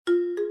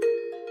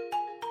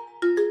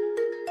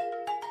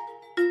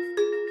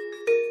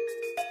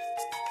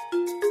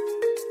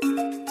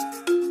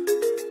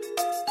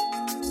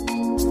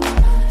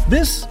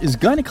This is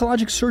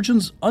Gynecologic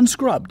Surgeons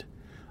Unscrubbed,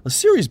 a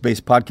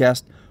series-based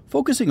podcast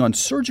focusing on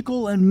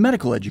surgical and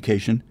medical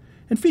education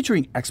and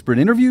featuring expert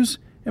interviews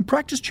and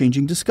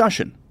practice-changing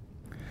discussion.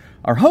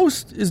 Our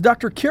host is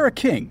Dr. Kara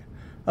King,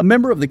 a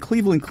member of the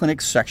Cleveland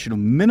Clinic's section of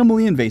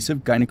minimally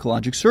invasive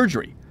gynecologic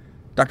surgery.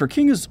 Dr.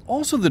 King is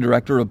also the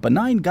director of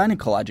benign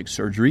gynecologic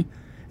surgery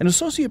and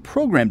associate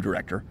program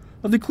director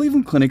of the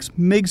Cleveland Clinic's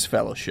MIGS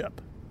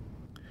Fellowship.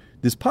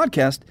 This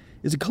podcast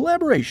is a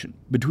collaboration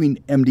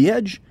between MD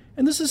Edge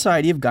and the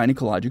Society of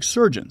Gynecologic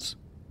Surgeons.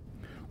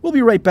 We'll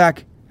be right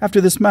back after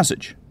this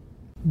message.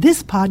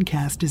 This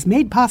podcast is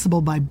made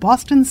possible by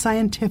Boston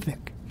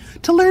Scientific.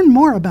 To learn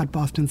more about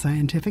Boston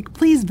Scientific,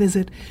 please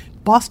visit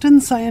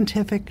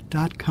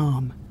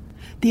bostonscientific.com.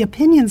 The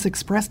opinions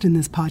expressed in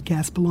this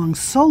podcast belong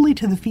solely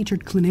to the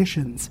featured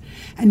clinicians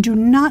and do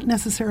not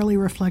necessarily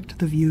reflect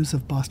the views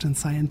of Boston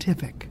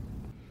Scientific.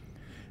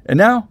 And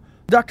now,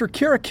 Dr.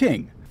 Kara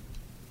King.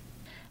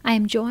 I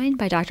am joined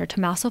by Dr.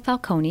 Tommaso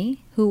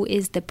Falcone, who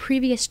is the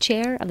previous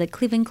chair of the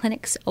Cleveland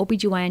Clinic's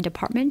OBGYN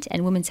Department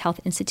and Women's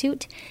Health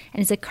Institute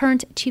and is the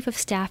current Chief of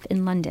Staff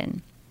in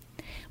London.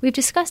 We've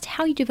discussed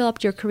how you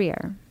developed your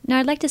career. Now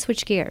I'd like to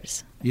switch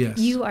gears. Yes.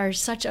 You are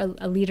such a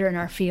leader in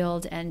our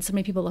field, and so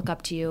many people look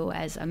up to you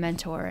as a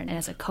mentor and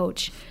as a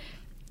coach.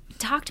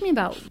 Talk to me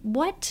about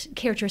what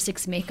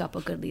characteristics make up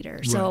a good leader.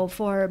 Right. So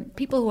for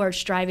people who are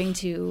striving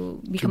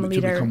to become a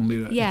leader.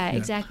 Yeah,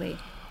 exactly.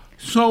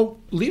 So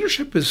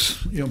leadership is,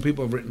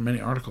 people have written many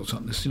articles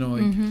on this,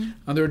 and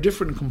there are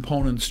different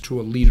components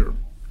to a leader,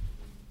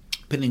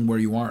 depending where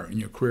you are in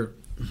your career.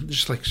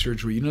 Just like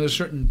surgery, there's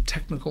certain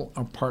technical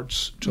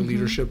parts to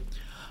leadership.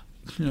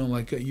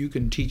 You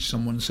can teach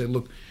someone and say,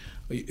 look,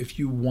 if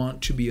you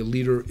want to be a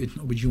leader in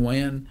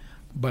OBGYN,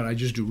 but I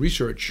just do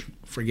research,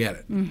 forget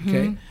it,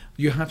 okay?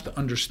 You have to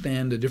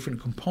understand the different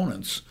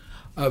components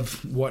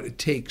of what it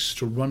takes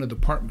to run a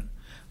department,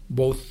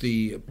 both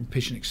the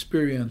patient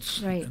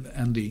experience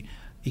and the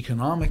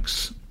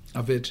economics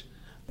of it,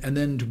 and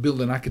then to build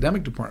an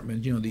academic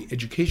department, the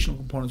educational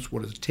components,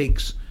 what it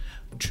takes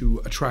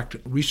to attract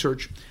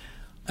research.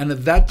 And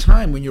at that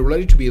time, when you're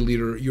ready to be a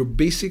leader, you're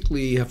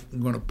basically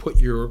going to put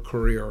your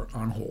career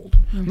on hold.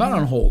 Not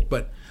on hold,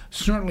 but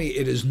certainly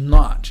it is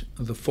not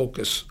the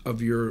focus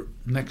of your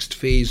next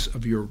phase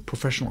of your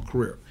professional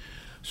career.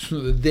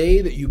 So the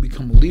day that you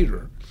become a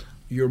leader,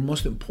 your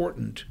most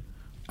important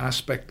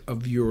aspect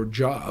of your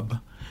job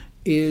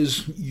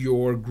is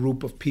your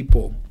group of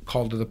people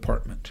called the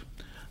department.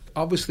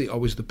 Obviously,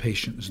 always the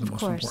patient is the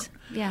most important.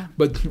 Yeah.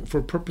 But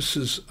for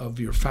purposes of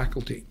your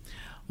faculty,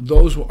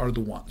 those are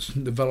the ones.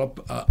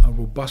 Develop a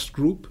robust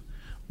group,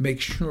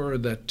 make sure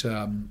that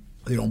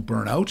they don't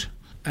burn out.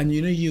 And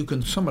you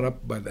can sum it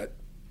up by that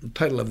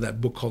title of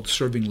that book called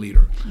Serving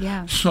Leader.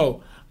 Yeah.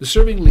 So the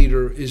serving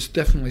leader is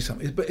definitely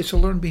something, but it's a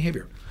learned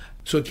behavior.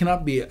 So it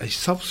cannot be a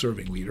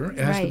self-serving leader. It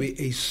has to be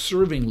a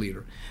serving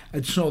leader.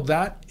 And so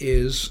that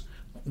is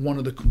one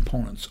of the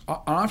components. An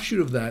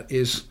offshoot of that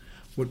is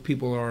what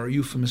people are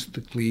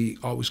euphemistically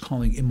always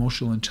calling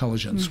emotional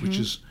intelligence, which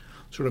is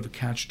sort of a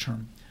catch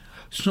term.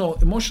 So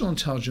emotional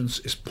intelligence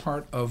is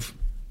part of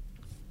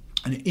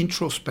an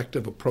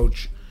introspective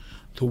approach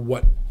to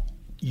what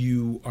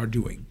you are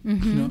doing.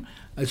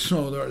 And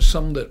so there are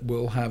some that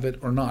will have it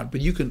or not,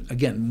 but you can,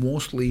 again,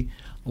 mostly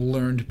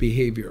learned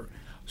behavior.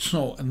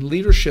 So in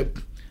leadership,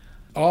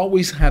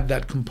 always have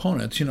that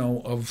component,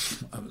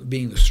 of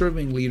being the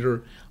serving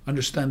leader,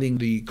 understanding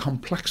the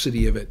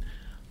complexity of it.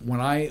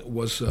 When I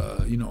was,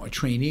 a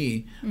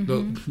trainee,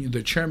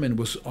 the chairman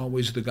was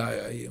always the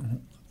guy,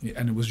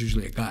 and it was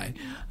usually a guy,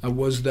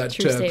 was that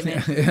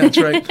that's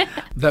right,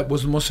 that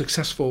was the most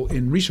successful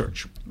in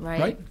research.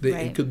 Right.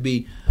 It could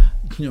be,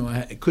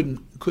 it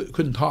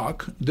couldn't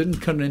talk,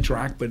 couldn't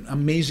interact, but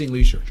amazing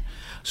research.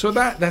 So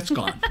that's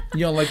gone.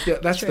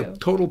 That's True. The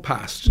total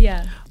past.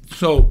 Yeah.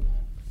 So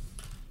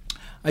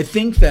I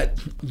think that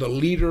the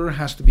leader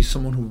has to be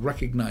someone who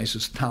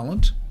recognizes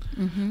talent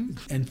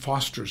and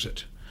fosters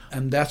it.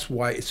 And that's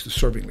why it's the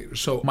serving leader.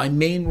 So my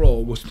main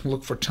role was to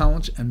look for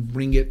talent and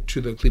bring it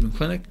to the Cleveland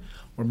Clinic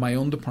or my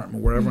own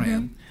department, wherever I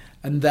am.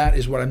 And that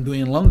is what I'm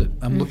doing in London.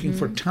 I'm looking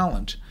for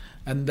talent,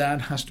 and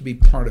that has to be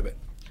part of it.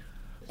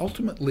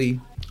 Ultimately,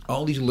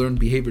 all these learned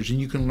behaviors, and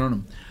you can learn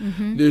them.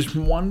 There's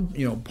one,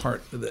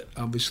 part that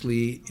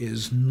obviously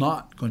is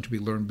not going to be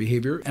learned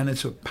behavior, and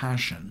it's a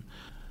passion.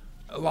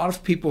 A lot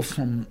of people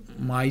from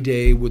my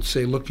day would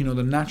say, look, the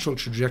natural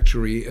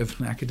trajectory of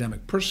an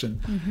academic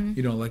person,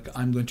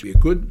 I'm going to be a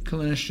good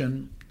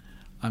clinician,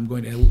 I'm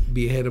going to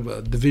be head of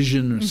a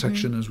division or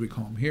section, as we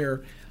call them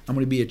here, I'm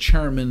going to be a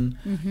chairman,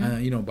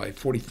 by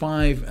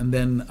 45, and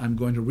then I'm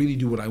going to really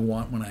do what I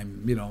want when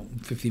I'm,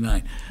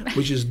 59,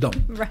 which is dumb.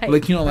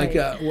 Right.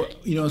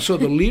 So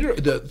the leader,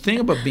 the thing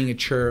about being a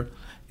chair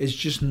is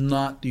just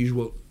not the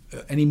usual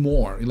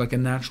anymore, like a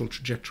natural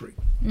trajectory.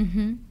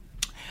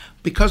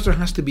 Because there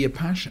has to be a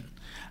passion.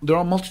 There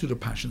are a multitude of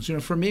passions.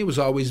 For me, it was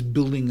always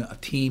building a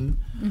team,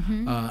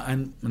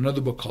 and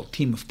another book called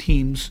Team of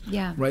Teams.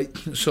 Yeah. Right.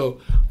 So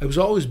I was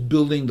always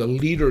building the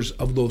leaders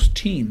of those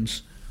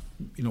teams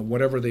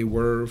whatever they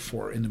were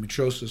for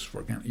endometriosis,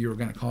 for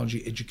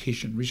urogynecology,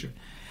 education, research,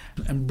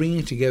 and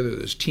bringing together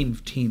this team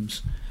of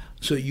teams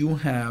so you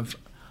have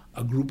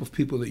a group of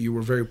people that you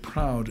were very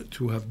proud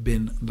to have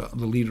been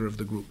the leader of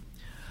the group.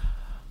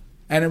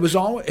 And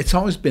it's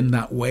always been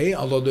that way,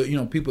 although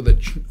the people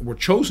that were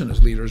chosen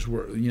as leaders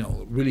were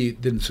really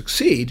didn't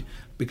succeed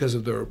because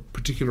of their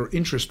particular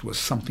interest was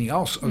something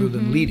else other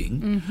than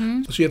leading.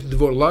 So you have to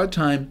devote a lot of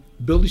time,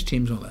 build these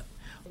teams, and all that.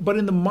 But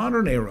in the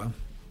modern era,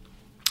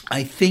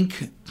 I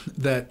think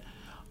that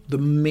the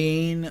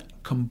main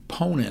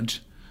component,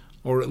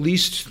 or at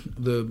least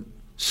the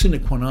sine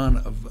qua non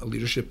of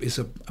leadership, is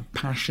a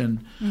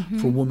passion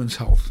for women's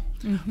health,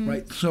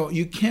 right? So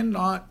you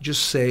cannot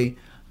just say,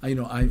 I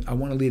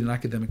want to lead an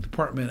academic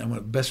department, I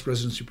want best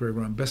residency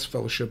program, best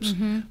fellowships,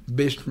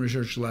 best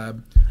research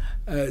lab,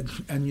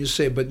 and you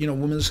say, but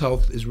women's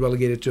health is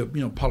relegated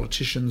to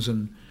politicians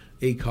and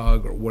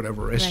ACOG or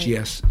whatever,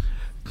 SGS.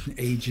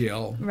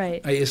 AGL,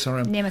 right?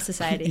 ASRM, name a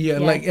society,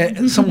 like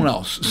someone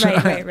else.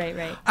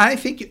 Right. I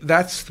think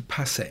that's the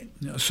passé.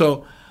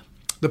 So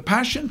the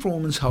passion for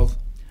women's health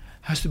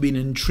has to be an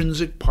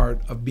intrinsic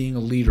part of being a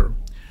leader.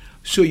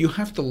 So you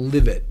have to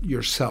live it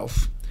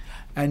yourself,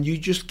 and you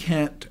just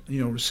can't,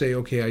 say,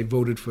 okay, I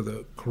voted for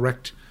the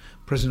correct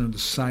president of the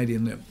society,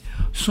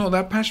 so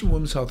that passion for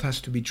women's health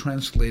has to be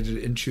translated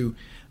into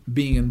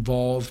being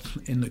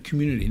involved in the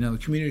community. Now, the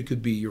community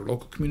could be your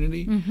local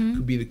community,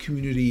 could be the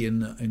community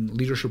in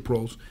leadership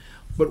roles.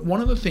 But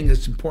one of the things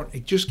that's important,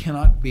 it just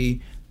cannot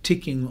be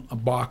ticking a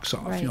box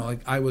off. Right. Like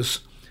I was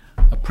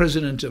a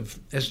president of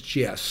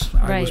SGS.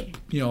 I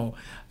was,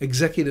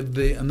 executive,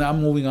 and now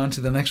I'm moving on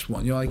to the next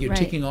one. Like you're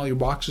ticking all your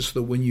boxes so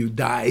that when you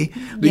die,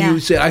 you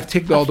say, I've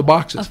ticked all the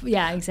boxes.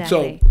 Yeah,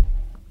 exactly. So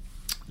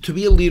to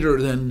be a leader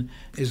then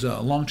is a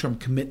long-term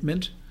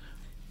commitment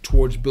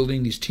towards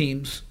building these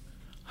teams,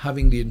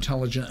 having the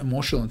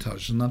emotional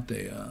intelligence, not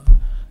the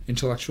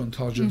intellectual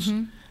intelligence,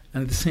 and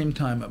at the same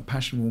time a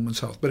passion for women's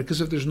health. But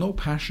because if there's no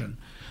passion,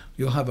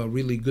 you'll have a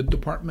really good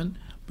department,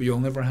 but you'll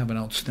never have an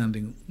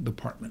outstanding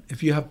department.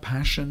 If you have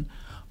passion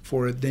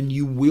for it, then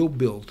you will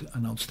build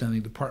an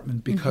outstanding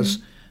department because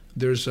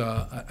there's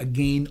a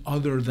gain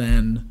other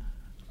than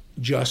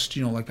just,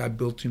 like I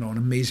built, an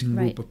amazing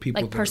group of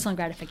people. Like personal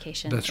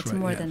gratification. That's it's right.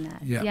 more than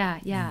that.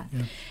 Yeah.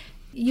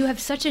 You have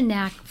such a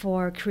knack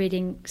for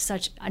creating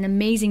such an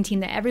amazing team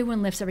that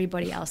everyone lifts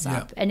everybody else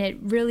up, and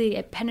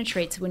it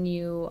penetrates when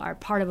you are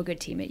part of a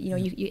good team.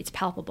 It's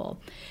palpable.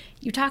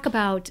 You talk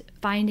about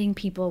finding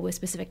people with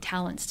specific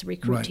talents to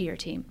recruit to your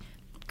team.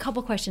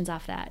 Couple questions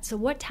off that. So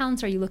what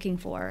talents are you looking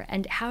for,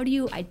 and how do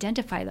you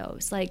identify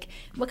those? Like,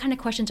 what kind of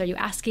questions are you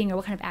asking, or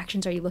what kind of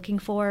actions are you looking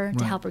for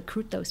to help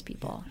recruit those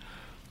people?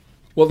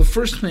 Well, the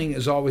first thing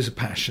is always a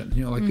passion.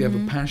 They have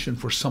a passion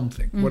for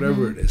something,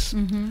 whatever it is.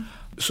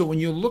 So when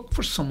you look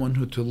for someone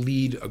to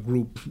lead a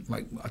group,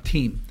 like a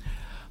team,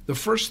 the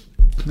first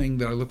thing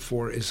that I look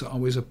for is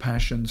always a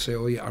passion. Say,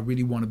 oh yeah, I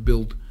really want to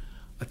build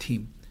a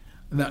team.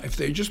 Now, if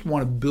they just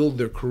want to build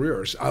their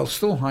careers, I'll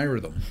still hire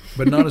them,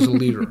 but not as a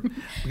leader,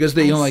 because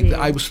they,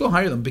 I will still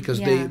hire them because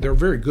they're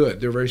very good,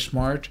 they're very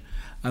smart,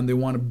 and they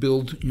want to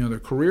build, their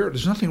career.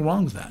 There's nothing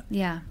wrong with that.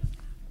 Yeah.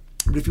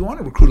 But if you want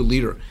to recruit a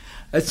leader,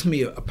 that's to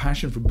me a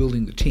passion for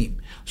building the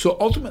team. So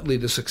ultimately,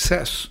 the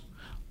success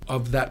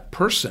of that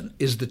person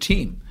is the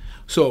team.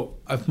 So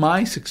if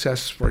my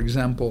success, for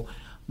example,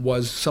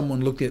 was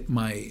someone looked at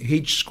my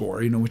H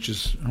score, which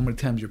is how many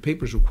times your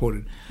papers were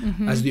quoted,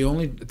 as the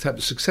only type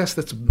of success,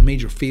 that's a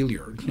major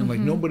failure. Like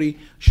nobody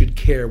should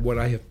care what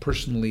I have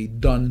personally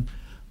done,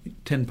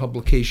 10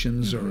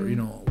 publications or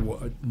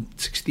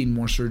 16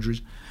 more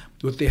surgeries.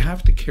 What they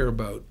have to care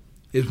about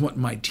is what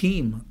my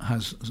team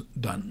has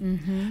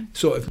done.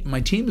 So if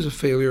my team is a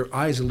failure,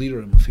 I as a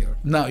leader am a failure.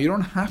 Now, you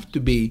don't have to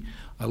be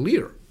a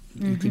leader.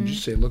 You can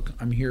just say, look,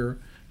 I'm here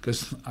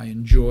because I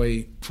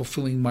enjoy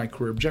fulfilling my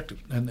career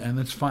objective, and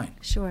that's fine.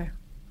 Sure.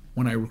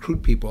 When I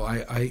recruit people,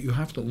 you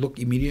have to look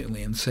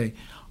immediately and say,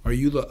 are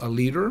you a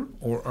leader,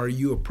 or are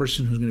you a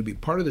person who's going to be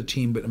part of the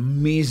team, but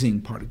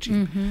amazing part of the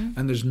team?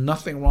 And there's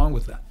nothing wrong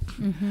with that.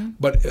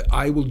 But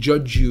I will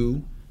judge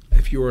you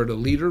if you're the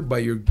leader by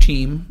your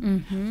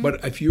team.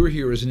 But if you're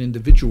here as an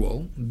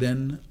individual,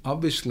 then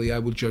obviously I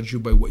will judge you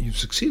by what you've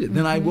succeeded.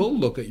 Then I will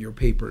look at your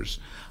papers.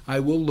 I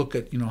will look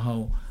at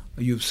how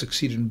you've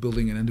succeeded in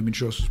building an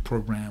endometriosis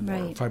program or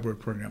a fibroid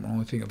program or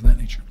anything of that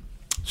nature.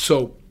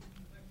 So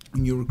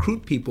when you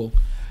recruit people,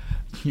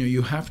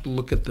 you have to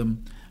look at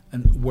them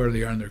and where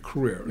they are in their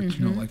career.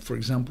 Like for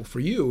example, for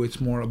you, it's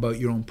more about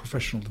your own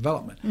professional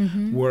development.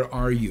 Where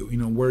are you?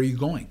 Where are you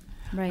going?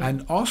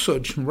 And also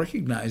to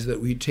recognize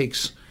that it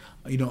takes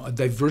a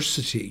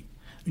diversity,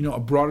 a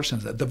broader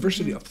sense, a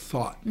diversity of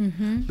thought.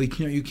 Like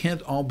you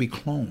can't all be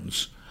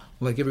clones.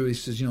 Like everybody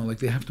says, like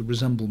they have to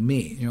resemble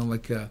me,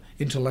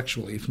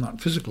 intellectually, if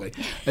not physically,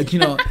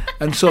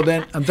 and so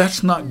then, and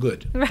that's not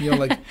good,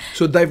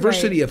 so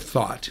diversity of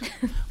thought,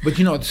 but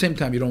at the same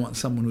time, you don't want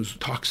someone who's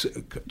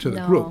toxic to the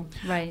group,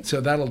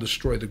 so that'll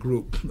destroy the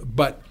group.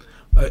 But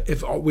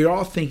if we're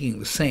all thinking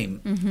the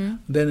same,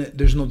 then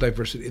there's no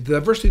diversity. The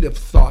diversity of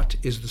thought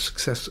is the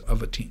success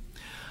of a team.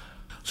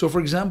 So, for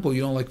example,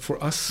 like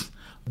for us,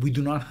 we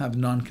do not have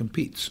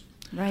non-competes.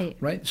 Right.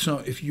 Right? So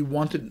if you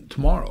wanted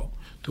tomorrow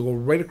to go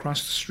right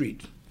across the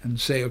street and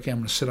say, okay, I'm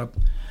going to sit up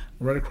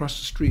right across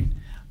the street,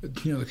 the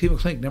Cleveland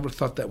Clinic never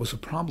thought that was a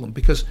problem,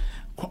 because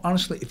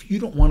honestly, if you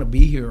don't want to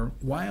be here,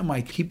 why am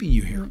I keeping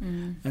you here?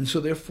 Mm-mm. And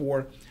so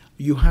therefore,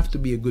 you have to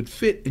be a good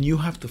fit, and you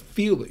have to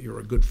feel that you're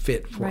a good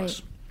fit for Right.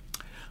 us.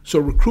 So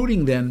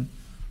recruiting, then,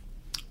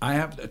 I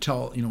have to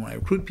tell, when I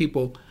recruit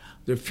people,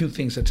 there are a few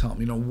things I tell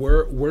them.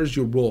 Where's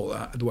your role?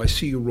 Do I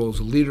see your role as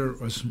a leader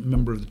or as a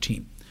member of the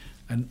team?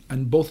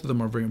 And both of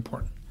them are very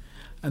important.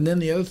 And then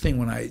the other thing,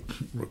 when I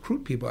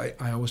recruit people,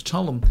 I always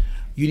tell them,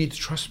 you need to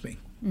trust me.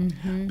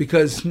 Mm-hmm.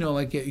 Because,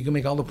 you can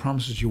make all the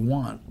promises you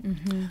want,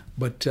 Mm-hmm.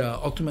 but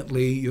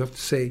ultimately you have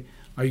to say,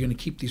 are you going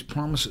to keep these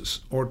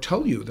promises? Or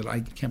tell you that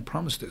I can't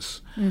promise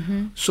this.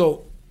 Mm-hmm.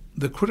 So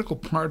the critical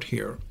part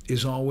here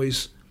is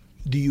always,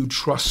 do you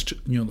trust,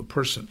 the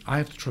person? I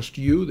have to trust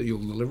you that you'll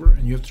deliver,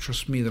 and you have to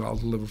trust me that I'll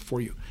deliver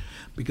for you.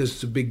 Because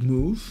it's a big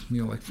move,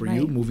 like for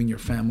you, Right. moving your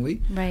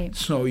family. Right.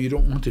 So you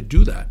don't want to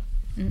do that.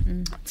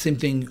 Mm-mm. Same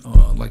thing,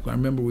 like I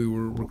remember we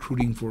were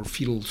recruiting for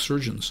fetal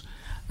surgeons.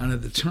 And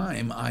at the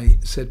time, I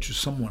said to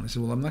someone, I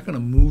said, well, I'm not going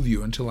to move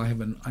you until I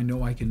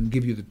know I can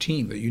give you the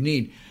team that you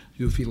need to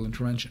do fetal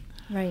intervention.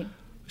 Right.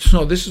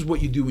 So this is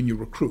what you do when you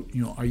recruit.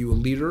 Are you a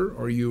leader,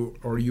 or you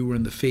are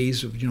in the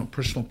phase of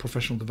personal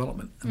professional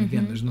development? And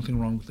again, there's nothing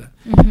wrong with that.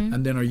 Mm-hmm.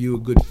 And then, are you a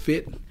good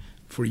fit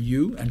for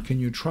you, and can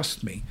you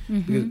trust me?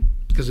 Mm-hmm.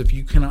 Because if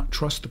you cannot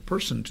trust the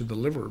person to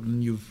deliver,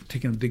 then you've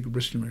taken a big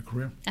risk in your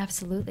career.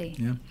 Absolutely.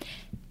 Yeah.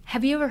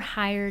 Have you ever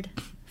hired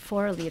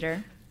for a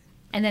leader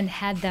and then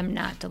had them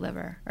not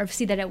deliver, or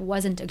see that it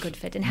wasn't a good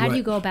fit? And how do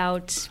you Right. go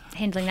about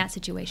handling that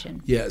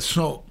situation? Yeah.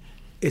 So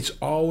it's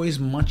always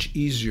much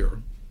easier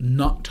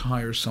not to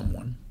hire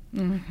someone,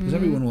 because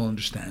everyone will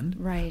understand.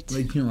 Right.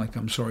 Like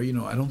I'm sorry,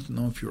 I don't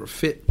know if you're a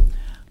fit,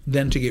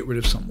 than to get rid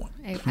of someone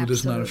who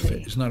does not a fit.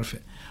 Absolutely. Is not a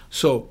fit.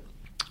 So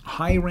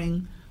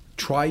hiring,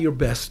 try your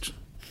best,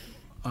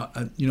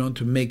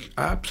 to make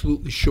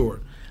absolutely sure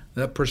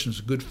that person is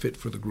a good fit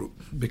for the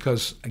group.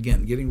 Because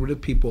again, getting rid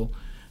of people,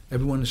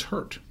 everyone is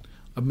hurt.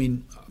 I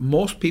mean,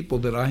 most people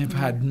that I have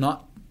had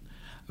not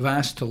have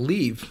asked to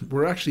leave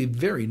were actually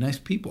very nice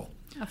people.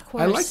 Of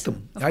course. I liked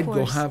them. Of I'd go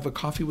course. have a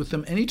coffee with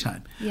them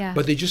anytime. Yeah.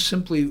 But they just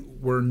simply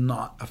were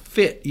not a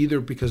fit, either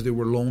because they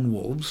were lone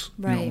wolves,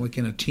 Right. like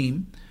in a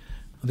team.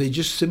 They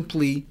just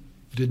simply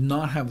did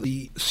not have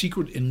the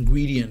secret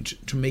ingredient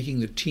to making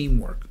the team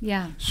work.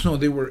 Yeah. So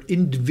they were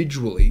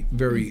individually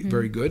very,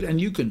 very good. And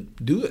you can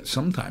do it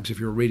sometimes if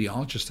you're a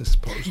radiologist, I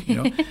suppose.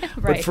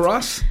 But Right. for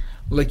us,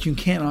 you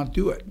cannot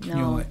do it.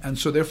 No. And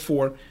so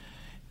therefore,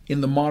 in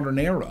the modern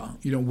era,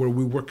 where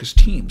we work as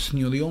teams,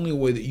 the only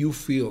way that you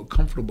feel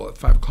comfortable at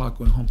 5 o'clock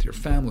going home to your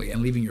family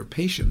and leaving your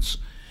patients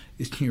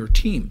is to your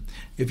team.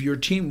 If your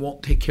team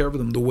won't take care of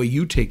them the way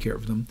you take care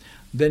of them,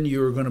 then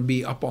you're going to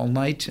be up all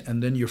night,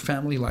 and then your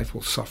family life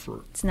will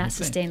suffer. It's not I think.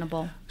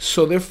 sustainable.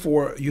 So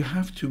therefore, you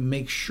have to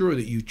make sure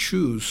that you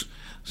choose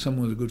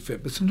someone with a good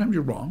fit. But sometimes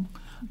you're wrong,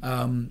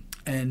 and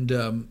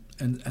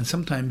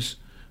sometimes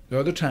there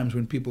are other times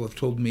when people have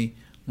told me,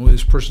 "Well,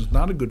 this person's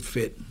not a good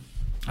fit,"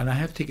 and I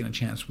have taken a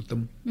chance with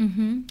them,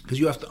 because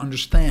you have to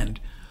understand,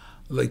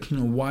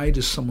 why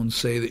does someone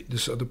say that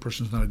this other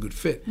person's not a good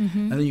fit?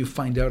 And then you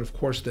find out, of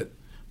course, that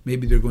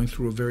maybe they're going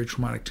through a very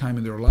traumatic time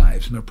in their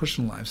lives, in their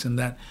personal lives, and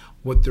that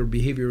what their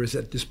behavior is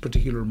at this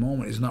particular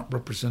moment is not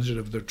representative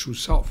of their true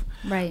self.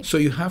 Right. So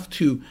you have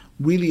to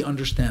really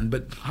understand.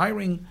 But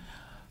hiring,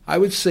 I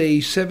would say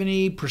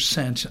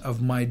 70%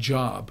 of my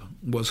job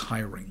was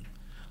hiring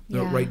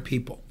the Yeah. right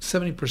people.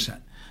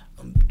 70%.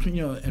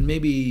 And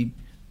maybe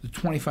the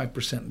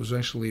 25% was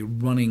actually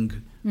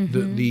running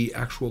the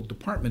actual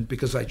department,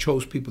 because I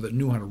chose people that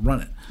knew how to run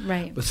it.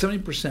 Right. But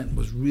 70%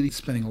 was really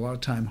spending a lot of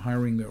time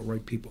hiring the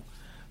right people.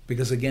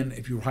 Because again,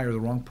 if you hire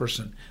the wrong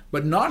person,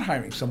 but not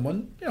hiring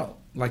someone,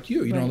 like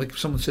you, Right. like if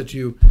someone said to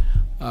you,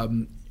 I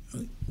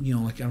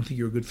don't think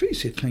you're a good fit, you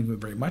say, thank you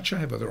very much, I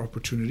have other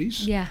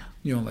opportunities. Yeah.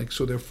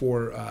 So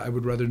therefore, I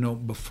would rather know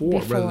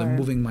before rather than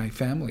moving my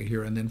family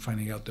here and then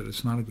finding out that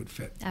it's not a good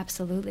fit.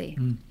 Absolutely.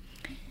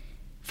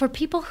 For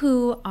people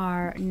who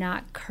are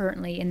not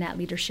currently in that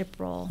leadership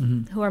role,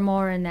 who are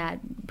more in that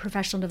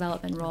professional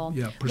development role.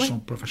 Yeah, personal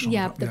professional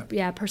Yeah,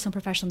 development. personal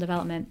professional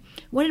development.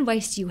 What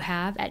advice do you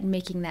have at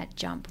making that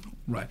jump?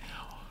 Right.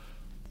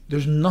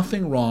 There's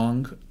nothing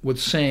wrong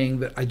with saying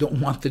that I don't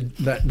want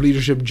that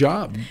leadership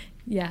job.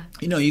 Yeah.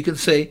 You can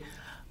say,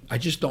 I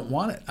just don't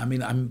want it. I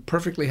mean, I'm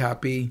perfectly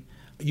happy.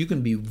 You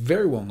can be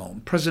very well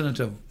known,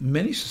 president of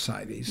many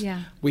societies.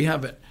 Yeah. We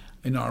have it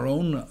in our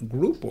own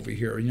group over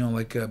here,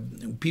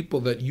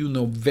 people that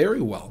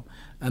very well.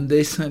 And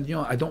they said,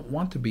 I don't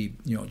want to be,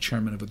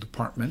 chairman of a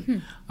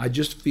department. I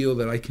just feel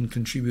that I can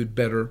contribute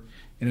better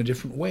in a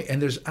different way.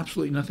 And there's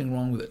absolutely nothing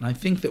wrong with it. And I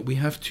think that we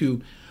have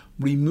to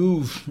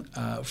remove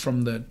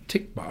from the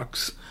tick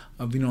box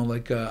of,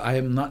 I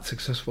am not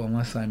successful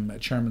unless I'm a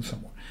chairman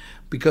somewhere.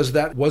 Because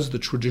that was the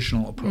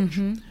traditional approach.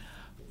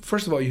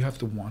 First of all, you have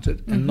to want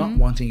it. And not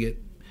wanting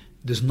it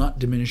does not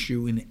diminish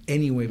you in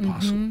any way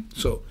possible.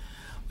 So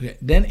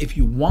then if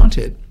you want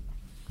it,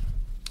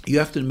 you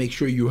have to make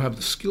sure you have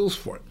the skills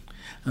for it.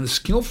 And the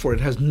skill for it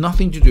has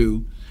nothing to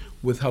do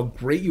with how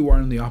great you are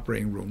in the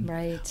operating room,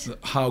 Right.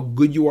 how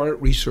good you are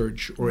at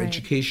research or Right.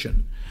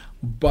 education,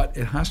 but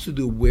it has to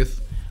do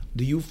with,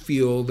 do you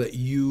feel that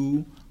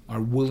you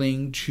are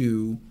willing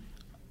to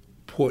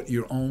put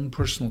your own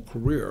personal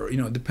career,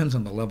 it depends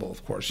on the level,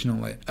 of course,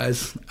 like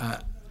as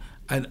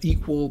an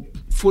equal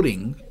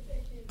footing,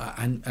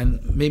 and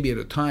maybe at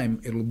a time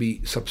it'll be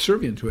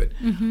subservient to it,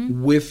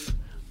 with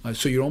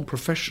so your own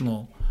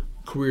professional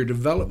career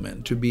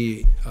development to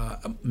be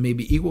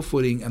maybe equal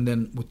footing, and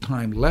then with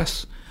time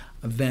less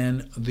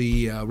than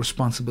the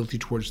responsibility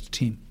towards the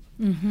team.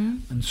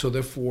 And so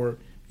therefore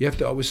you have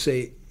to always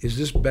say, is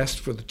this best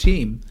for the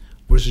team,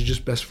 or is it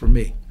just best for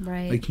me?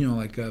 Right.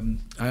 Like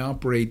I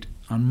operate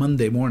on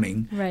Monday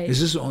morning. Right. Is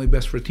this only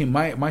best for a team?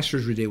 My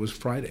surgery day was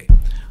Friday.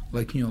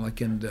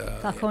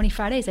 Falcone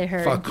Fridays, I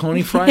heard.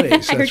 Falcone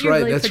Fridays. I heard That's you're right.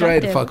 really That's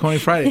right. productive. Falcone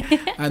Friday.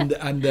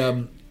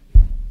 And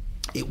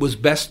it was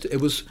best.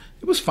 It was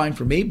fine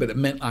for me, but it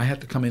meant I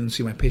had to come in and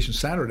see my patient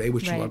Saturday,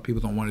 which a lot of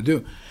people don't want to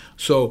do.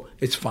 So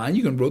it's fine.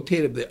 You can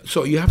rotate it.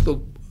 So you have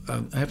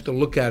to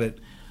look at it.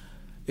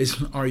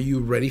 Are you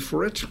ready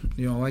for it?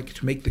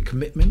 To make the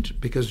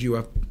commitment, because you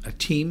have a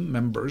team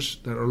members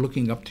that are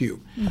looking up to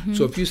you.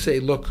 So if you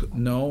say, look,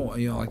 no,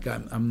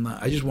 I'm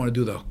not, I just want to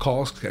do the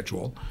call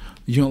schedule.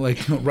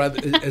 Rather,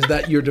 is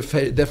that your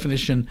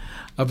definition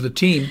of the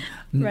team?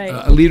 Right.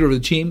 A leader of the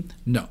team?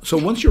 No. So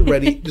once you're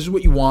ready, this is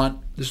what you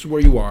want. This is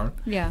where you are.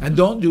 Yeah. And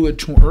don't do it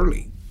too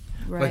early.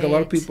 Right. Like a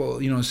lot of people,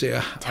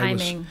 say,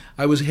 Timing.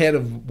 I was head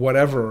of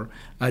whatever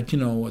at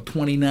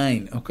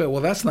 29. Okay,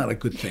 well that's not a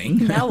good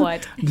thing. Now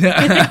what?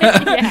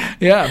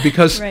 Yeah,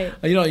 because Right.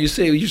 You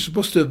say you're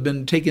supposed to have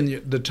been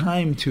taking the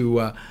time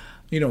to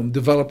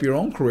develop your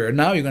own career.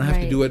 Now you're going to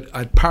have to do it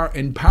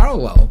in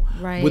parallel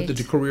with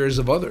the careers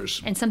of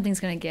others. And something's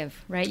going to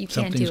give, right? You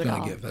can't do Something's it going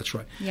all. to give. That's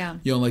right. Yeah.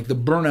 Like the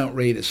burnout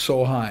rate is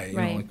so high.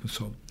 Right.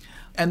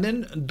 And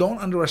then don't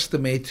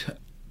underestimate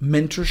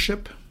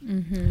mentorship.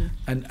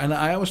 And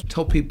I always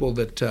tell people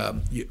that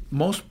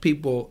most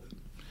people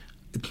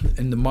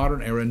in the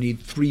modern era need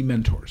 3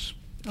 mentors.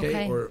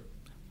 Okay. Or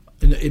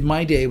in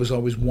my day it was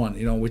always one.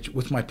 Which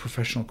with my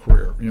professional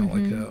career.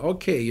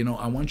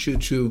 I want you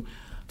to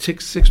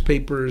take 6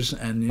 papers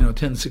and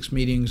attend 6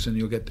 meetings and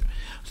you'll get there.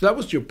 So that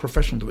was your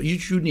professional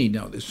development. You need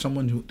now. There's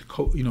someone who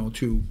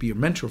to be a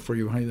mentor for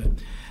you, and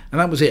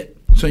that was it.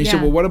 So you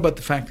said, well, what about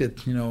the fact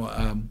that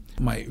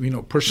my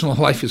personal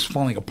life is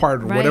falling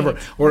apart or whatever,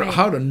 or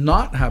how to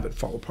not have it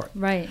fall apart.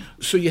 Right.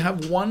 So you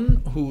have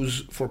one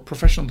who's for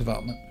professional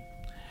development.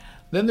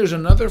 Then there's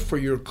another for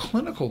your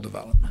clinical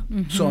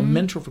development. So a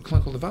mentor for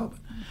clinical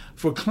development.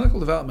 For clinical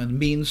development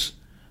means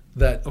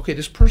that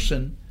this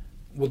person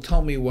will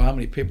tell me how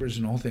many papers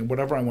and the whole thing,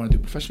 whatever I want to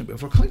do professionally. But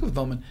for clinical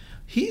development,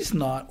 he's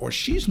not or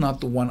she's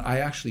not the one I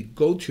actually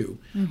go to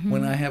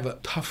when I have a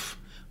tough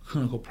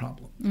clinical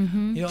problem.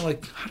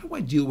 How do I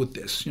deal with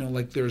this?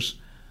 There's,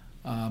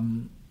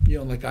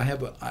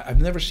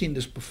 I've never seen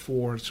this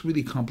before. It's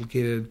really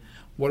complicated.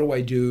 What do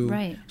I do?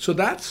 Right. So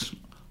that's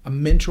a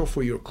mentor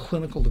for your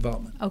clinical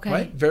development. Okay.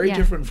 Right? Very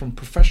different from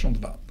professional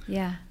development.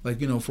 Yeah.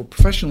 For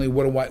professionally,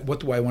 what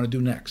do I want to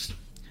do next?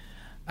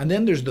 And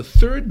then there's the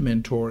third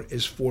mentor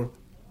is for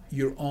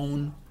your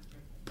own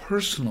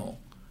personal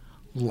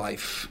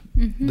life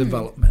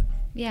development.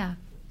 Yeah.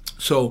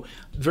 So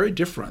very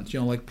different.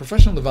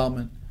 Professional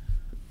development,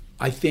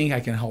 I think I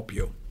can help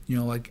you.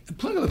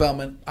 Clinical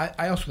development,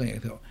 I also think I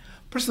can help.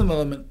 Personal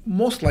development,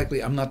 most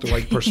likely I'm not the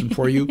right person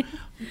for you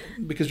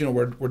because,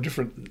 we're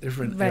different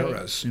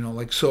eras.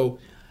 So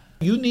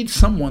you need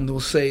someone who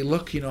will say,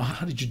 look,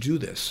 how did you do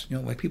this?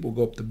 People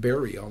go up to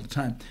Barry all the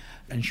time.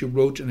 And she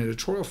wrote an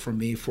editorial for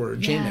me for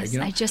JMAG. Yes,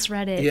 I just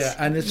read it. Yeah,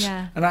 and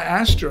and I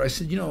asked her. I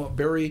said,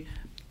 Barry,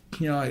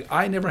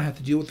 I never had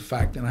to deal with the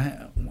fact that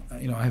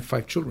I have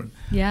 5 children.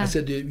 Yeah. I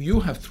said, you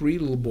have 3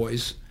 little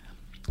boys.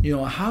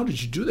 How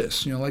did you do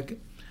this?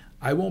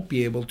 I won't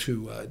be able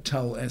to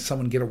tell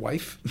someone get a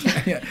wife.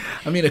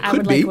 I mean, it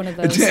could be. I would like one of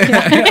those.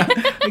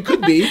 It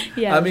could be.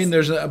 Yes. I mean,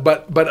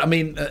 but I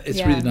mean, it's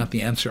really not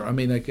the answer. I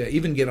mean,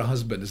 even get a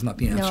husband is not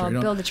the answer.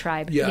 No, build a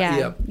tribe.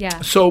 Yeah.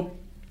 Yeah. So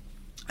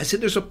I said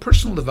there's a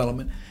personal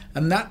development,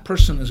 and that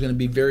person is going to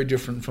be very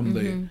different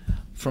from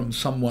from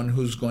someone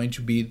who's going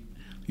to be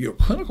your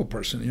clinical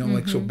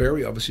person. So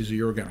Barry obviously is a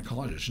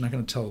urogynecologist. She's not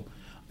going to tell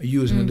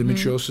you as an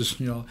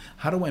endometriosis,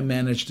 how do I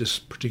manage this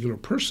particular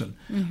person?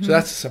 So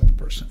that's a separate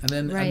person.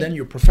 And then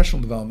your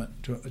professional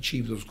development to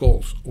achieve those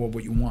goals or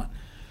what you want.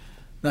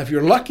 Now, if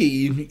you're lucky,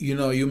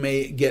 you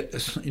may get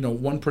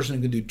one person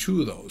who can do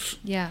 2 of those.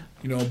 Yeah.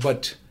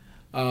 But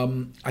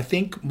I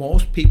think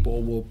most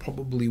people will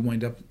probably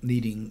wind up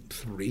needing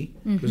 3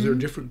 because there are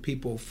different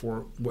people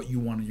for what you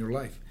want in your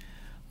life.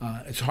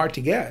 It's hard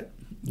to get,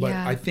 but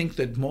I think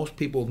that most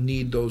people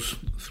need those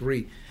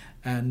 3,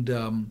 and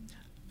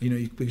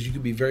because you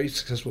can be very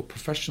successful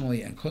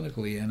professionally and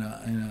clinically in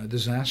a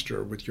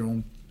disaster with your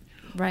own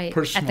Right.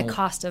 personal... At the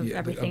cost of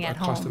everything at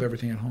home. Cost of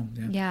everything at home,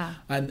 Yeah.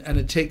 And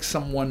it takes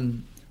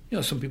someone,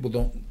 some people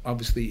don't,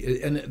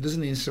 obviously, and it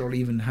doesn't necessarily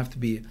even have to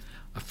be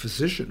a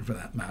physician for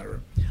that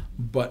matter,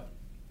 but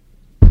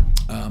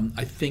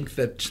I think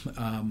that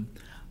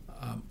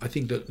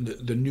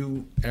the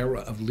new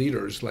era of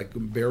leaders, like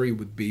Barry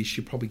would be,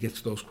 she probably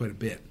gets those quite a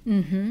bit.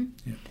 Mm-hmm.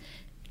 Yeah.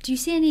 Do you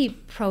see any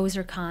pros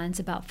or cons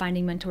about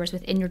finding mentors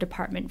within your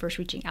department versus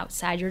reaching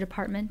outside your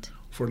department?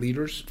 For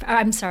leaders?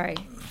 I'm sorry,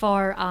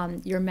 for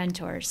your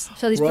mentors.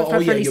 So these your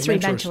three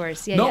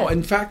mentors. mentors.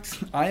 In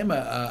fact, I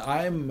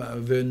am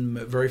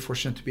been very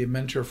fortunate to be a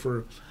mentor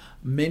for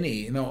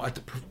many. At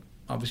the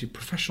obviously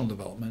professional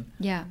development.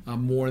 Yeah.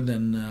 More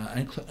than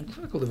and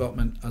clinical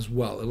development as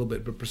well, a little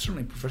bit, but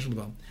certainly professional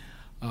development.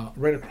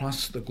 Right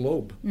across the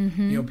globe.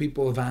 Mm-hmm.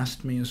 People have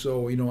asked me,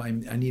 so,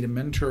 I need a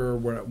mentor,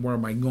 where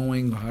am I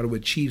going, how to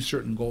achieve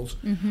certain goals.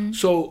 Mm-hmm.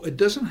 So it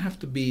doesn't have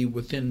to be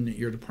within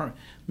your department.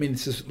 I mean,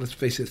 let's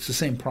face it, it's the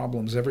same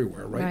problems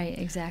everywhere, right? Right,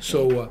 exactly.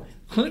 So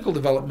clinical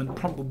development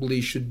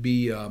probably should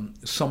be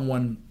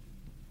someone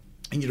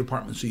in your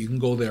department so you can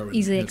go there.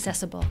 Easily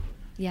accessible.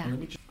 Yeah.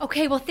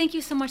 Okay, well, thank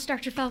you so much,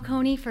 Dr.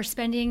 Falcone, for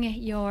spending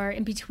your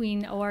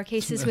in-between OR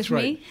cases with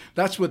me.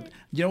 That's what,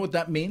 what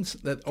that means?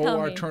 That Tell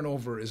OR me.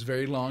 turnover is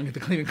very long at the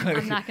Cleveland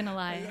Clinic. I'm not going to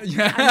lie.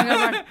 Yeah.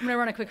 I'm going to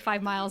run a quick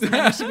 5 miles and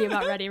then we should be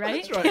about ready,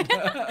 right? That's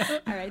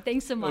right. All right,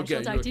 thanks so much. Okay,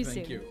 I'll talk to you soon.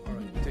 Thank you. All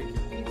right, take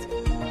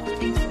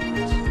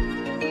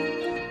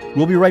care.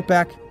 We'll be right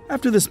back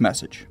after this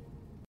message.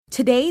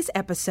 Today's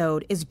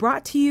episode is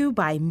brought to you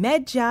by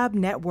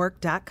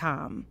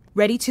MedJobNetwork.com.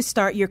 Ready to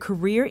start your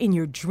career in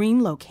your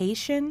dream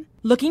location?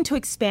 Looking to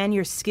expand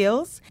your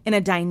skills in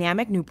a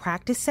dynamic new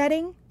practice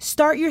setting?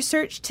 Start your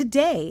search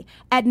today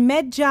at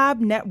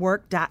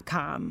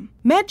MedJobNetwork.com.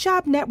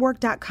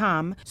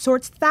 MedJobNetwork.com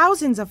sorts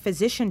thousands of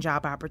physician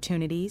job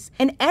opportunities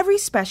in every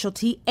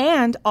specialty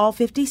and all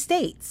 50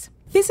 states.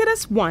 Visit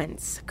us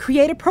once,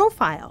 create a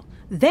profile,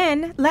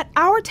 then let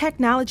our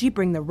technology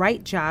bring the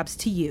right jobs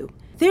to you.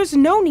 There's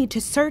no need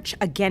to search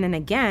again and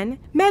again.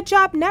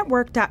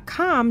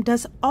 MedJobNetwork.com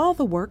does all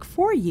the work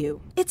for you.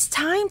 It's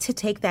time to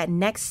take that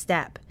next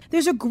step.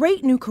 There's a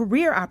great new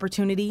career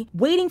opportunity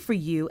waiting for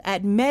you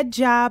at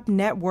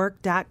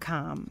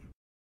MedJobNetwork.com.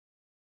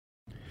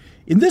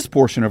 In this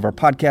portion of our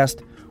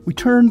podcast, we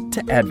turn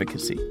to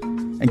advocacy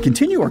and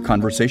continue our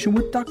conversation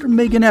with Dr.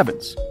 Megan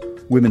Evans,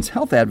 women's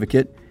health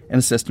advocate and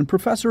assistant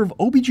professor of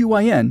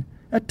OBGYN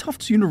at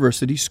Tufts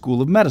University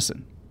School of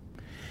Medicine.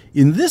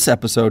 In this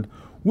episode,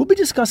 we'll be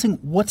discussing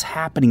what's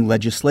happening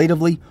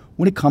legislatively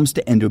when it comes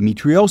to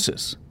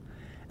endometriosis,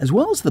 as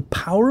well as the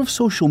power of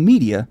social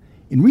media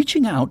in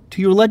reaching out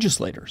to your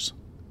legislators.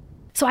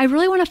 So I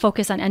really want to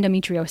focus on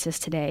endometriosis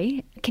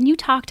today. Can you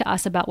talk to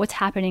us about what's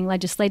happening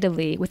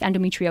legislatively with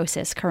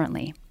endometriosis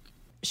currently?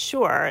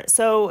 Sure.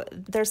 So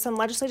there's some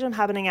legislation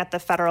happening at the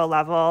federal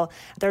level.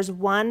 There's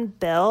one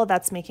bill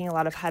that's making a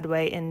lot of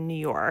headway in New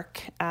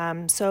York.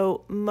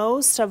 So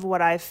most of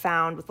what I've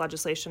found with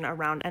legislation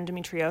around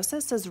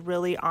endometriosis is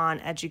really on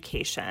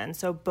education.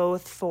 So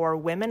both for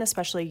women,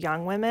 especially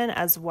young women,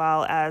 as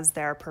well as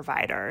their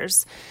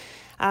providers.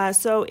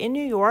 So in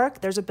New York,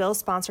 there's a bill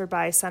sponsored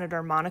by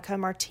Senator Monica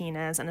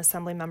Martinez and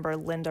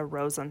Assemblymember Linda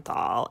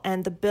Rosenthal.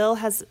 And the bill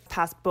has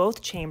passed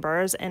both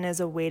chambers and is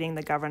awaiting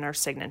the governor's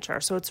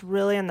signature. So it's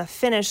really on the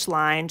finish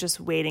line,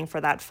 just waiting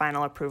for that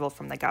final approval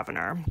from the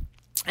governor.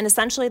 And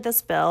essentially,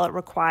 this bill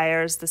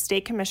requires the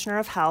State Commissioner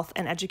of Health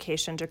and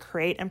Education to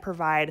create and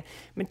provide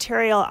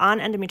material on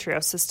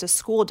endometriosis to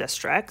school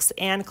districts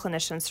and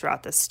clinicians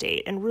throughout the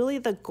state. And really,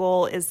 the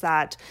goal is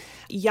that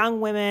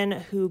young women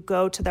who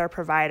go to their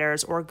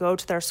providers or go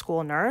to their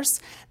school nurse,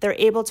 they're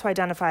able to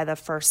identify the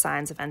first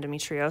signs of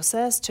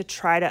endometriosis to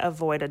try to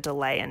avoid a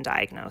delay in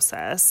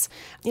diagnosis.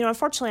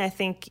 Unfortunately, I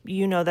think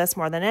you know this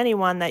more than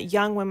anyone, that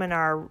young women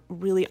are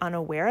really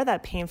unaware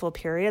that painful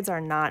periods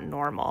are not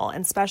normal,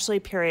 and especially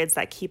periods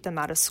that keep them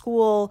out of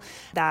school,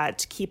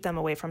 that keep them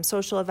away from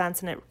social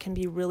events, and it can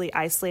be really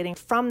isolating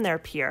from their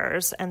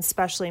peers, and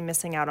especially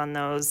missing out on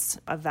those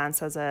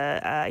events as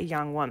a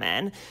young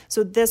woman.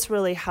 So this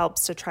really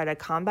helps to try to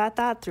combat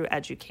that through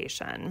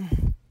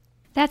education.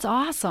 That's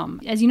awesome.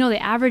 As you know,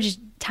 the average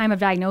time of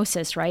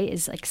diagnosis, right,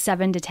 is like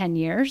 7 to 10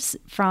 years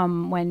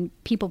from when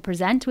people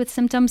present with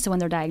symptoms to when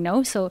they're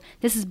diagnosed. So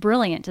this is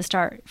brilliant to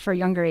start for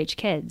younger age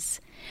kids.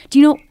 Do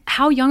you know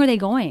how young are they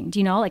going? Do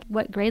you know, like,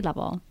 what grade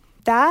level?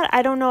 That,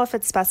 I don't know if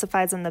it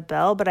specifies in the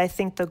bill, but I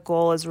think the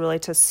goal is really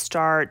to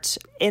start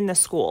in the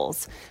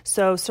schools.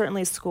 So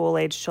certainly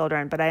school-age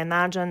children, but I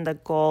imagine the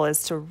goal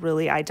is to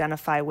really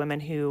identify women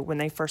when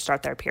they first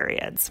start their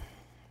periods.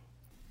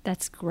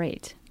 That's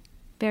great.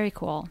 Very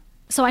cool.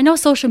 So I know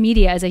social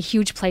media is a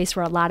huge place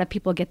where a lot of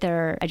people get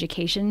their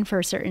education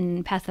for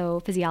certain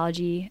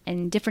pathophysiology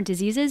and different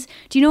diseases.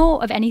 Do you know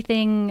of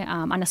anything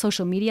on a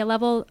social media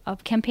level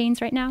of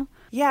campaigns right now?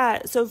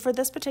 Yeah, so for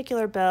this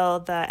particular bill,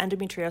 the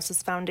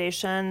Endometriosis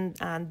Foundation,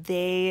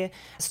 they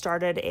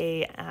started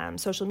a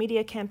social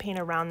media campaign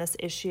around this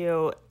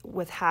issue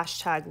with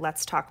hashtag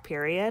Let's Talk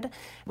Period,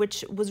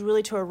 which was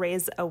really to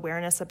raise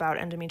awareness about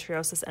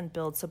endometriosis and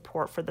build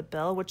support for the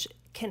bill, which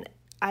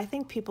I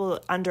think people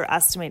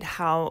underestimate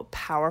how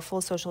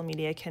powerful social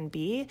media can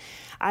be.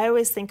 I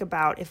always think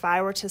about if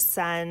I were to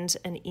send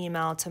an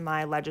email to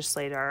my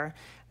legislator,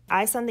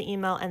 I send the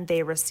email and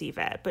they receive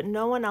it, but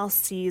no one else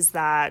sees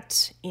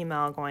that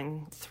email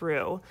going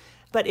through.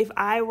 But if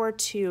I were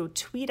to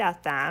tweet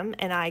at them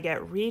and I get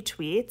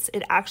retweets,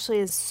 it actually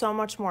is so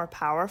much more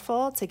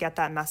powerful to get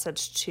that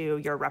message to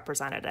your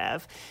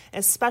representative,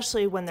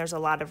 especially when there's a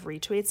lot of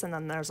retweets and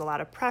then there's a lot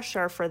of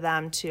pressure for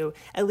them to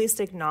at least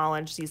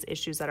acknowledge these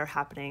issues that are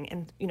happening.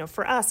 And,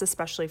 for us,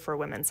 especially for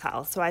women's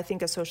health. So I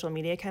think a social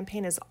media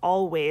campaign is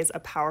always a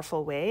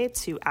powerful way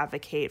to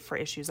advocate for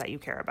issues that you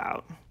care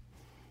about.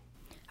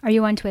 Are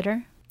you on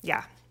Twitter?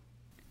 Yeah.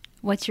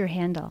 What's your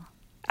handle?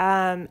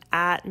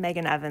 At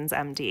Megan Evans,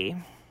 MD.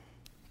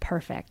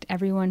 Perfect.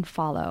 Everyone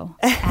follow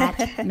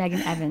at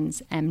Megan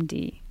Evans,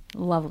 MD.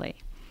 Lovely.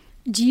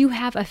 Do you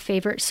have a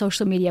favorite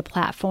social media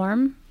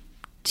platform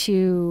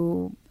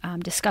to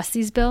discuss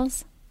these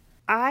bills?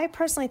 I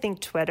personally think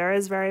Twitter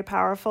is very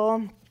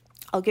powerful.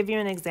 I'll give you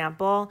an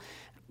example.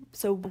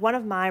 So one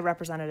of my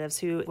representatives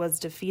who was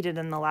defeated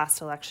in the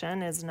last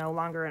election is no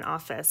longer in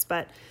office,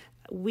 but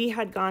we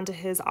had gone to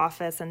his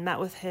office and met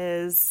with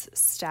his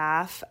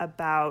staff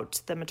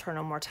about the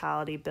maternal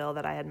mortality bill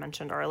that I had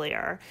mentioned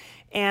earlier.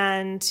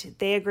 And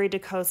they agreed to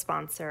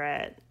co-sponsor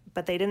it,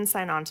 but they didn't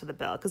sign on to the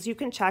bill because you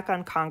can check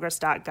on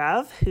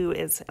congress.gov who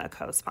is a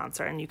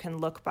co-sponsor and you can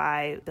look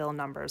by bill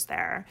numbers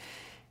there.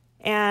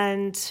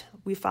 And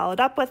we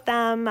followed up with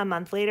them a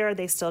month later,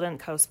 they still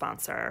didn't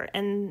co-sponsor.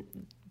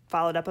 And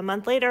followed up a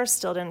month later,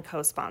 still didn't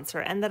co-sponsor.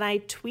 And then I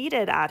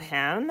tweeted at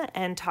him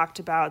and talked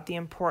about the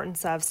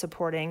importance of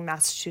supporting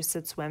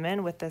Massachusetts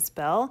women with this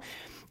bill.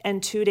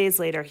 And 2 days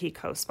later, he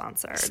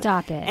co-sponsored.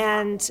 Stop it.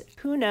 And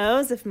who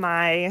knows if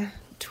my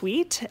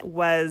tweet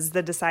was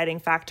the deciding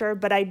factor,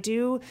 but I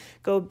do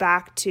go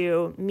back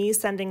to me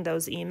sending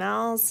those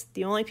emails.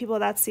 The only people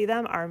that see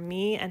them are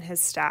me and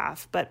his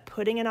staff, but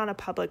putting it on a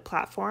public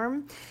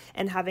platform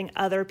and having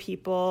other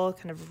people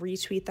kind of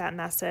retweet that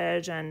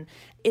message, and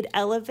it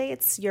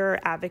elevates your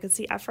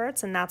advocacy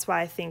efforts. And that's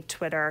why I think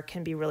Twitter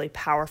can be really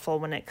powerful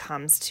when it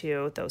comes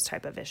to those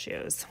type of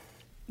issues.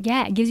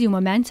 Yeah, it gives you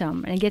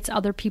momentum and it gets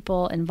other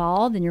people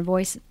involved and your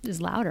voice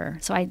is louder.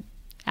 So I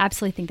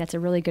absolutely think that's a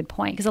really good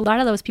point because a lot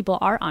of those people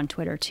are on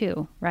Twitter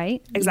too,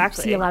 right?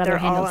 Exactly. You see a lot of They're their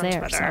handles all on there.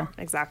 Twitter.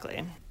 So.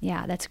 Exactly.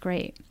 Yeah, that's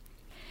great.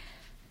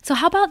 So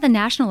how about the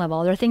national level?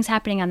 Are there things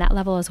happening on that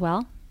level as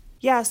well?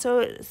 Yeah,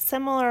 so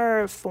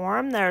similar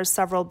form, there's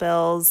several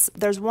bills.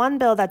 There's one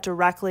bill that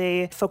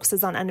directly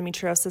focuses on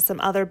endometriosis,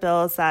 some other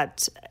bills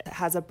that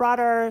has a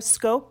broader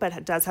scope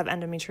but does have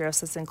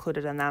endometriosis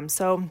included in them.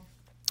 So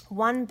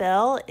one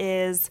bill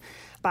is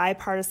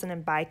bipartisan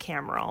and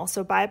bicameral.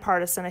 So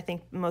bipartisan, I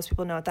think most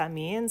people know what that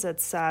means.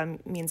 It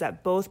means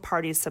that both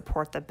parties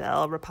support the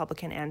bill,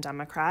 Republican and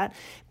Democrat.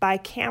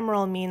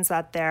 Bicameral means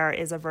that there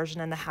is a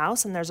version in the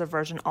House and there's a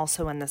version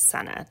also in the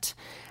Senate.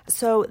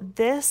 So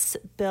this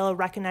bill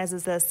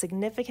recognizes the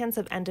significance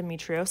of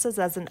endometriosis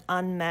as an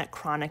unmet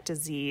chronic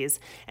disease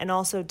and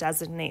also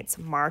designates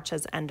March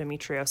as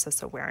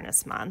Endometriosis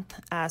Awareness Month.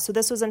 So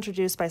this was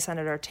introduced by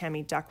Senator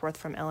Tammy Duckworth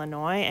from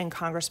Illinois and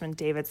Congressman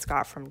David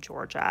Scott from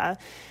Georgia.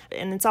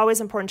 And it's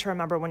always important to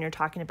remember when you're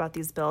talking about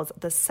these bills,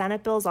 the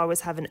Senate bills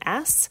always have an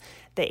S,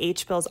 the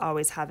H bills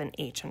always have an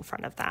H in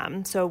front of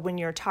them. So when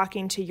you're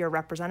talking to your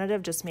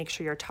representative, just make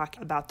sure you're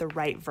talking about the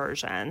right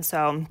version.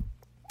 So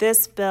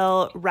this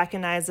bill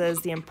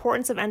recognizes the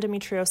importance of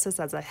endometriosis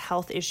as a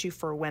health issue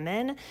for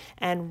women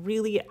and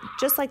really,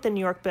 just like the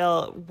New York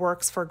bill,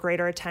 works for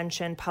greater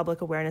attention,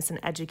 public awareness,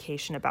 and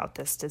education about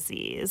this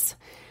disease.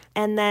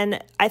 And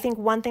then I think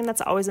one thing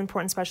that's always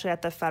important, especially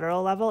at the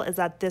federal level, is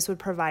that this would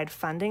provide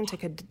funding to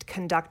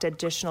conduct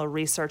additional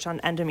research on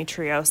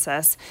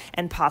endometriosis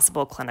and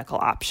possible clinical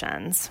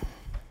options.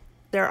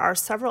 There are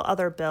several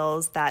other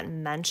bills that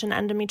mention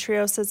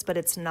endometriosis, but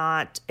it's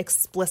not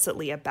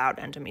explicitly about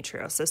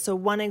endometriosis. So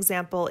one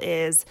example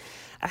is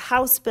a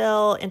House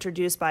bill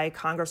introduced by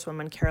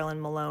Congresswoman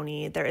Carolyn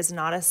Maloney. There is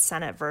not a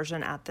Senate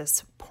version at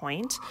this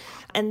point.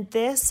 And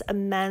this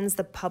amends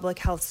the Public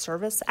Health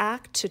Service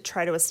Act to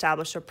try to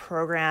establish a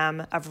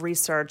program of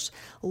research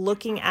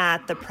looking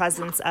at the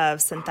presence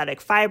of synthetic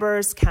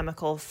fibers,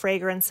 chemical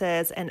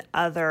fragrances, and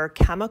other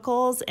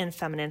chemicals in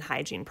feminine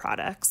hygiene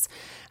products,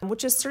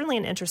 which is certainly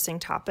an interesting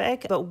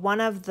topic. But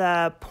one of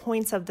the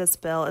points of this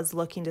bill is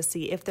looking to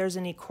see if there's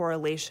any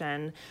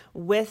correlation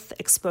with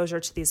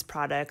exposure to these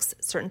products,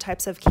 certain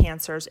types of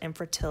cancers,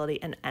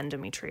 infertility, and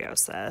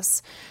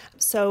endometriosis.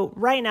 So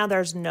right now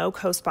there's no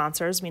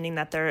co-sponsors co-sponsors, meaning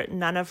that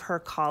none of her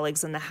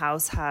colleagues in the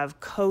House have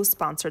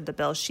co-sponsored the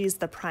bill. She's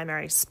the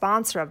primary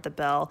sponsor of the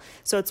bill,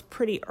 so it's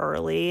pretty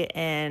early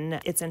in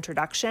its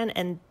introduction.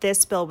 And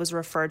this bill was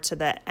referred to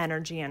the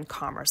Energy and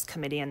Commerce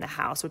Committee in the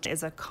House, which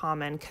is a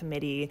common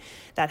committee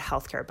that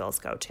healthcare bills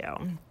go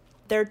to.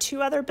 There are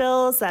two other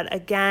bills that,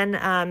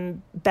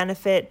 again,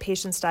 benefit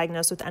patients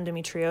diagnosed with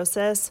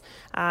endometriosis.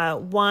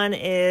 One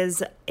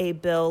is a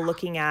bill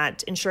looking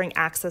at ensuring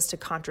access to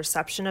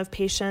contraception of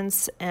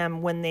patients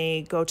when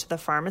they go to the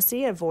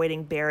pharmacy,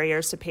 avoiding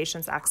barriers to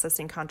patients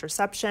accessing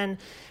contraception.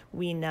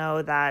 We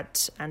know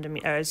that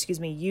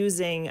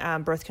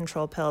using birth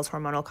control pills,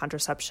 hormonal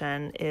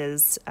contraception,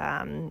 is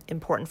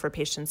important for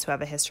patients who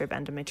have a history of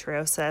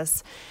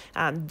endometriosis.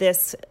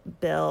 This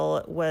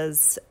bill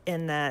was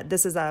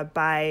this is a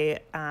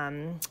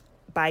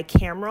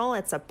bicameral.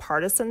 It's a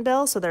partisan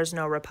bill, so there's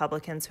no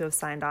Republicans who have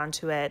signed on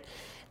to it.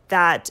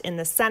 That in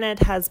the Senate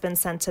has been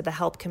sent to the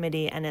Health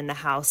Committee and in the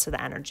House to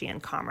the Energy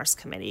and Commerce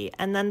Committee.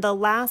 And then the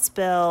last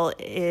bill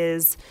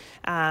is,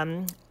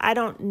 I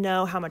don't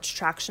know how much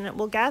traction it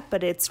will get,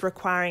 but it's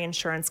requiring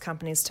insurance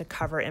companies to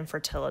cover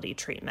infertility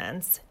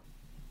treatments.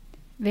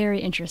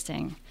 Very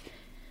interesting.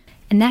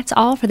 And that's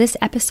all for this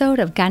episode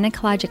of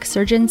Gynecologic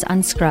Surgeons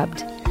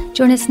Unscrubbed.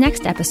 Join us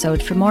next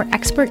episode for more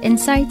expert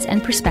insights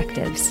and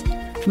perspectives.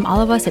 From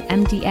all of us at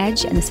MD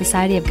Edge and the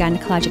Society of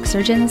Gynecologic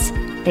Surgeons,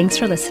 thanks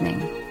for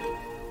listening.